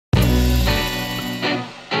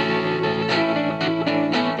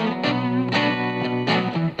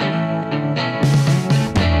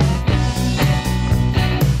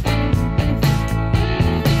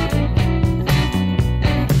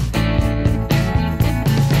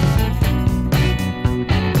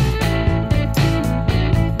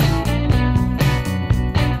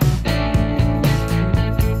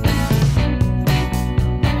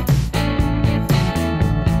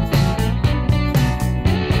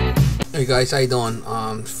Hey guys, how you doing?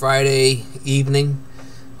 Friday evening,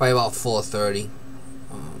 probably about 4:30.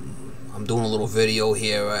 I'm doing a little video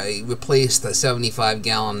here. I replaced a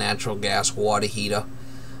 75-gallon natural gas water heater.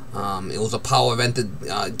 It was a power vented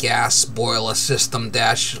gas boiler system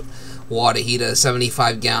dash water heater,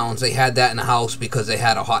 75 gallons. They had that in the house because they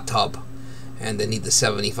had a hot tub, and they need the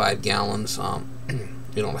 75 gallons.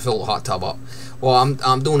 To fill the hot tub up. Well,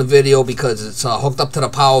 I'm doing a video because it's hooked up to the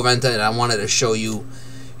powerventer, and I wanted to show you,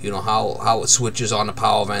 how it switches on the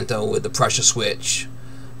powerventer with the pressure switch.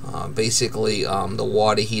 Basically, the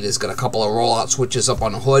water heater's got a couple of rollout switches up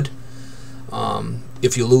on the hood.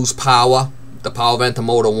 If you lose power, the powerventer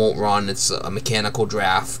motor won't run. It's a mechanical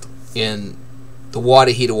draft, and the water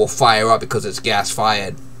heater will fire up because it's gas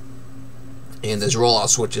fired. And there's rollout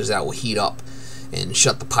switches that will heat up and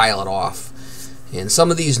shut the pilot off. And some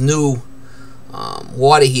of these new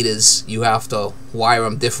water heaters, you have to wire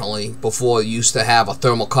them differently. Before, you used to have a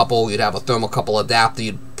thermocouple. You'd have a thermocouple adapter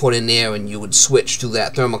you'd put in there, and you would switch to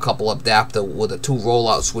that thermocouple adapter with the two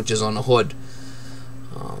rollout switches on the hood.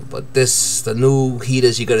 But the new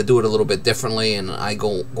heaters, you got to do it a little bit differently, and I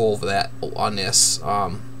go over that on this.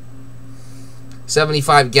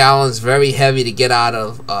 75 gallons, very heavy to get out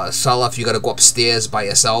of a cellar if you got to go upstairs by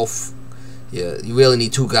yourself. You really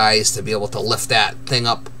need two guys to be able to lift that thing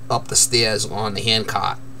up the stairs on the hand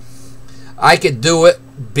cart. I could do it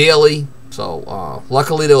barely, so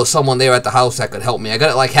luckily there was someone there at the house that could help me. I got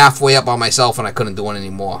it like halfway up on myself, and I couldn't do it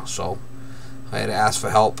anymore, so I had to ask for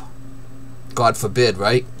help. God forbid,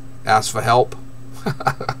 right? Ask for help.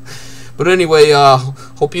 But anyway,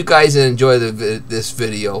 hope you guys enjoy this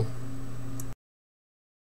video.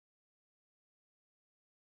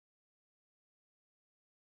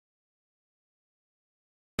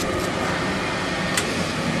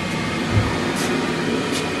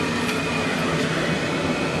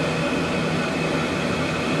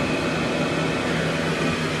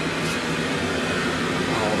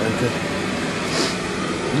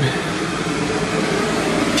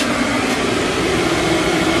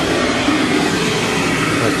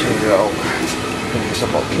 It's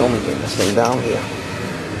about to kill me getting this thing down here.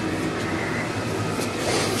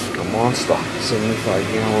 A monster,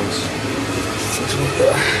 75 gallons. Let's put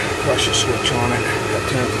the pressure switch on it. That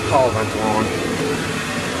turns the power venter on.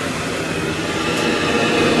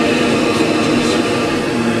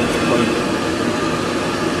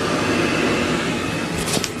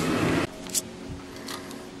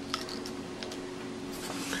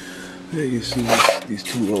 There you see these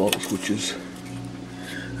two rollout switches.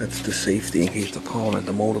 That's the safety in case the power and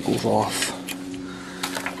the motor goes off.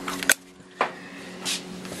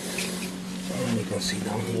 And you can see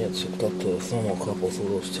down here it's hooked up to the thermocouple through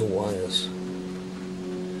those two wires.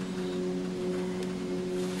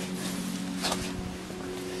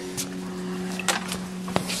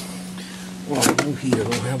 Well, the new heater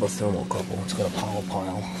don't have a thermocouple. It's got a power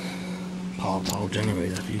pile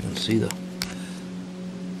generator, if you can see the.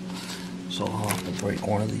 So I'll have to break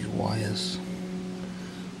one of these wires.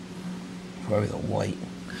 Probably the white,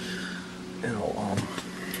 and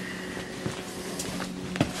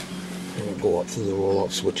it'll go up through the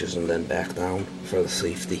roll-up switches and then back down for the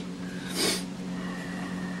safety.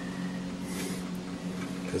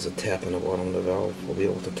 There's a tap in the bottom of the valve. We'll be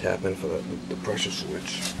able to tap in for the pressure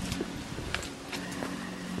switch.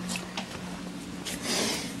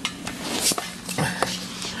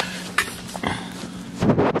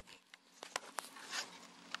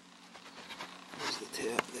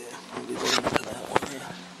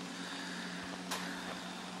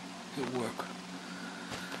 Good work.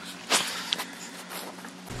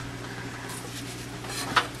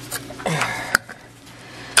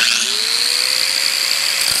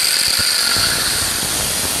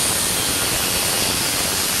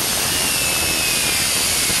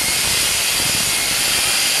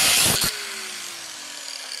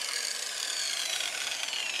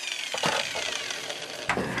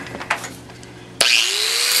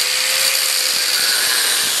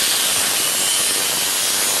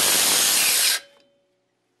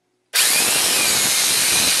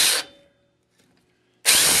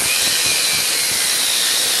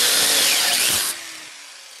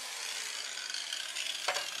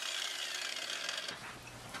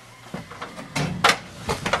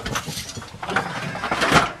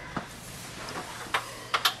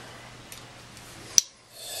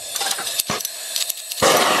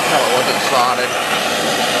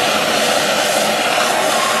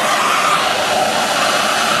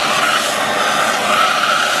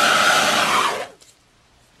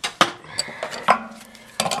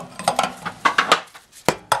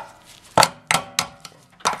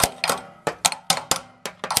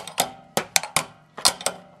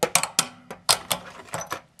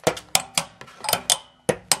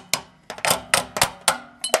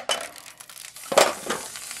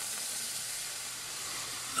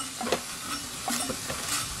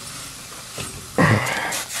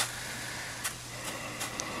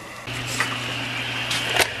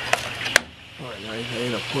 Alright guys, I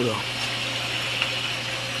had to put a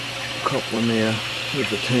couple in there with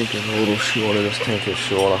the tank is a little shorter. This tank is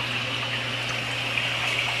shorter.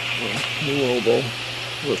 New elbow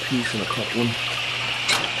with a piece and a coupling.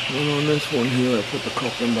 And on this one here, I put the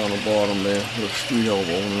coupling down the bottom there with a street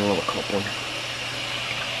elbow and another coupling.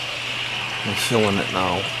 I'm filling it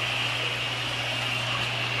now.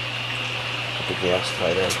 Put the gas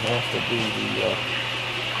tight in. I have to do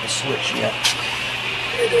the switch yet.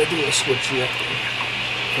 I gotta do a switch yet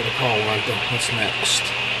for the powerventer. What's next?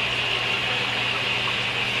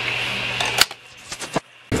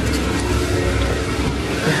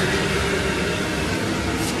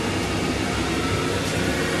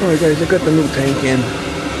 Alright guys, I got the new tank in.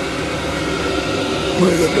 I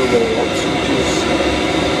got the roll-up switches.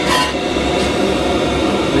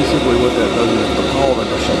 Basically what that does is the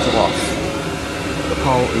powerventer shuts it off. The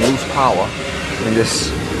power, you lose power, and this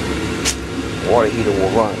water heater will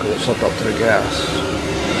run because it's hooked up to the gas.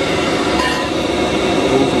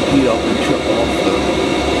 It will heat up and shut off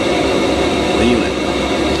the unit.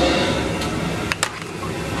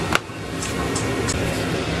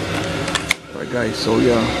 Alright guys, so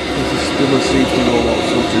yeah, this is still a safety roll-out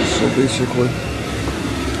switches. So basically,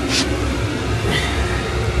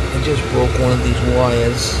 I just broke one of these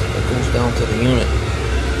wires that goes down to the unit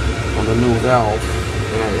on the new valve,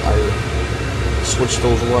 and I switched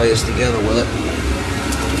those wires together with it.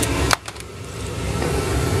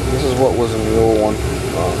 This is what was in the old one,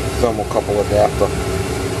 thermocouple adapter.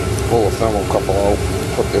 Pull the thermocouple out,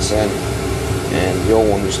 put this in, and the old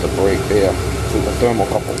one used to break there through the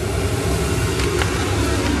thermocouple.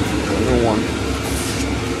 The new one,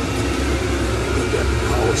 put that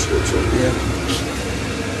power switch up there.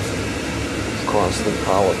 Constant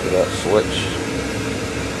power to that switch.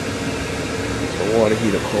 The water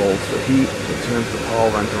heater calls for heat. It turns the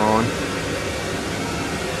powerventer on.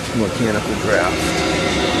 Mechanical draft.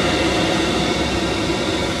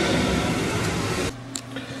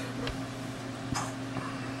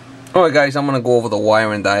 Alright guys, I'm going to go over the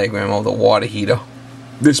wiring diagram of the water heater.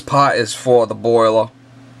 This part is for the boiler.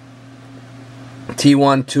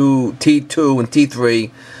 T1, T2, and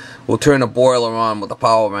T3 will turn the boiler on with the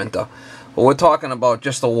powerventer. But we're talking about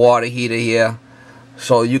just the water heater here.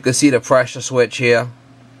 So you can see the pressure switch here.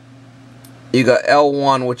 You got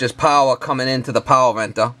L1, which is power coming into the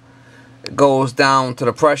powerventer. It goes down to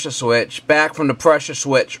the pressure switch, back from the pressure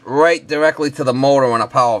switch, right directly to the motor on a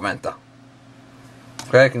powerventer.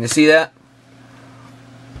 Okay, can you see that?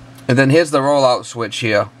 And then here's the rollout switch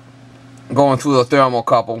here, going through the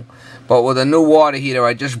thermocouple. But with a new water heater,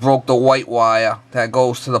 I just broke the white wire that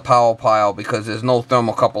goes to the power pile because there's no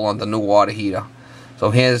thermocouple on the new water heater. So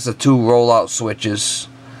here's the two rollout switches.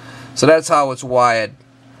 So that's how it's wired.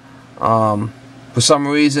 For some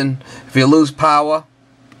reason, if you lose power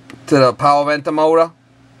to the powerventer motor,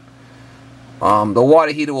 the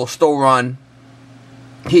water heater will still run.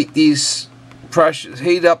 Heat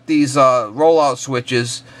up these rollout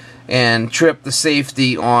switches and trip the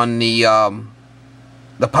safety on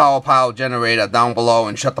the power pile generator down below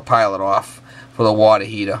and shut the pilot off for the water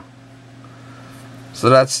heater. So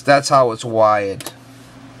that's how it's wired.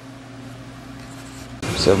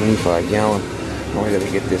 75 gallon. Oh, I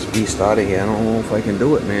gotta get this beast out of here. I don't know if I can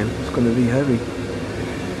do it, man. It's gonna be heavy.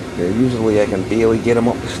 Yeah, usually I can barely get him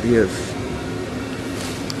up the stairs.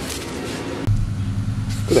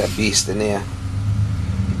 Look at that beast in there.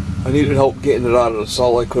 I needed help getting it out of the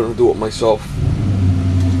cellar. I couldn't do it myself.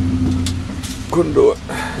 Couldn't do it.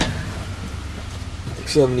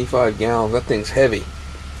 75 gallons. That thing's heavy.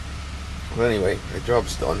 But anyway, the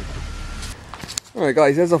job's done. Alright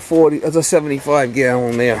guys, that's a 75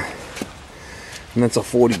 gallon there. And that's a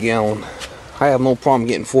 40 gallon. I have no problem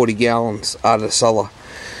getting 40 gallons out of the cellar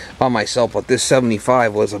by myself, but this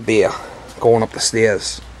 75 was a bear going up the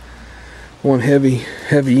stairs. One heavy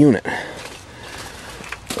unit.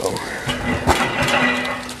 So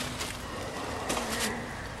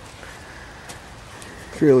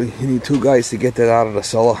really, you need two guys to get that out of the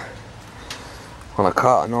cellar. On a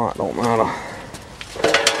cart or not, don't matter.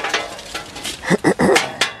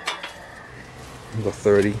 The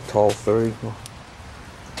 30, tall 30.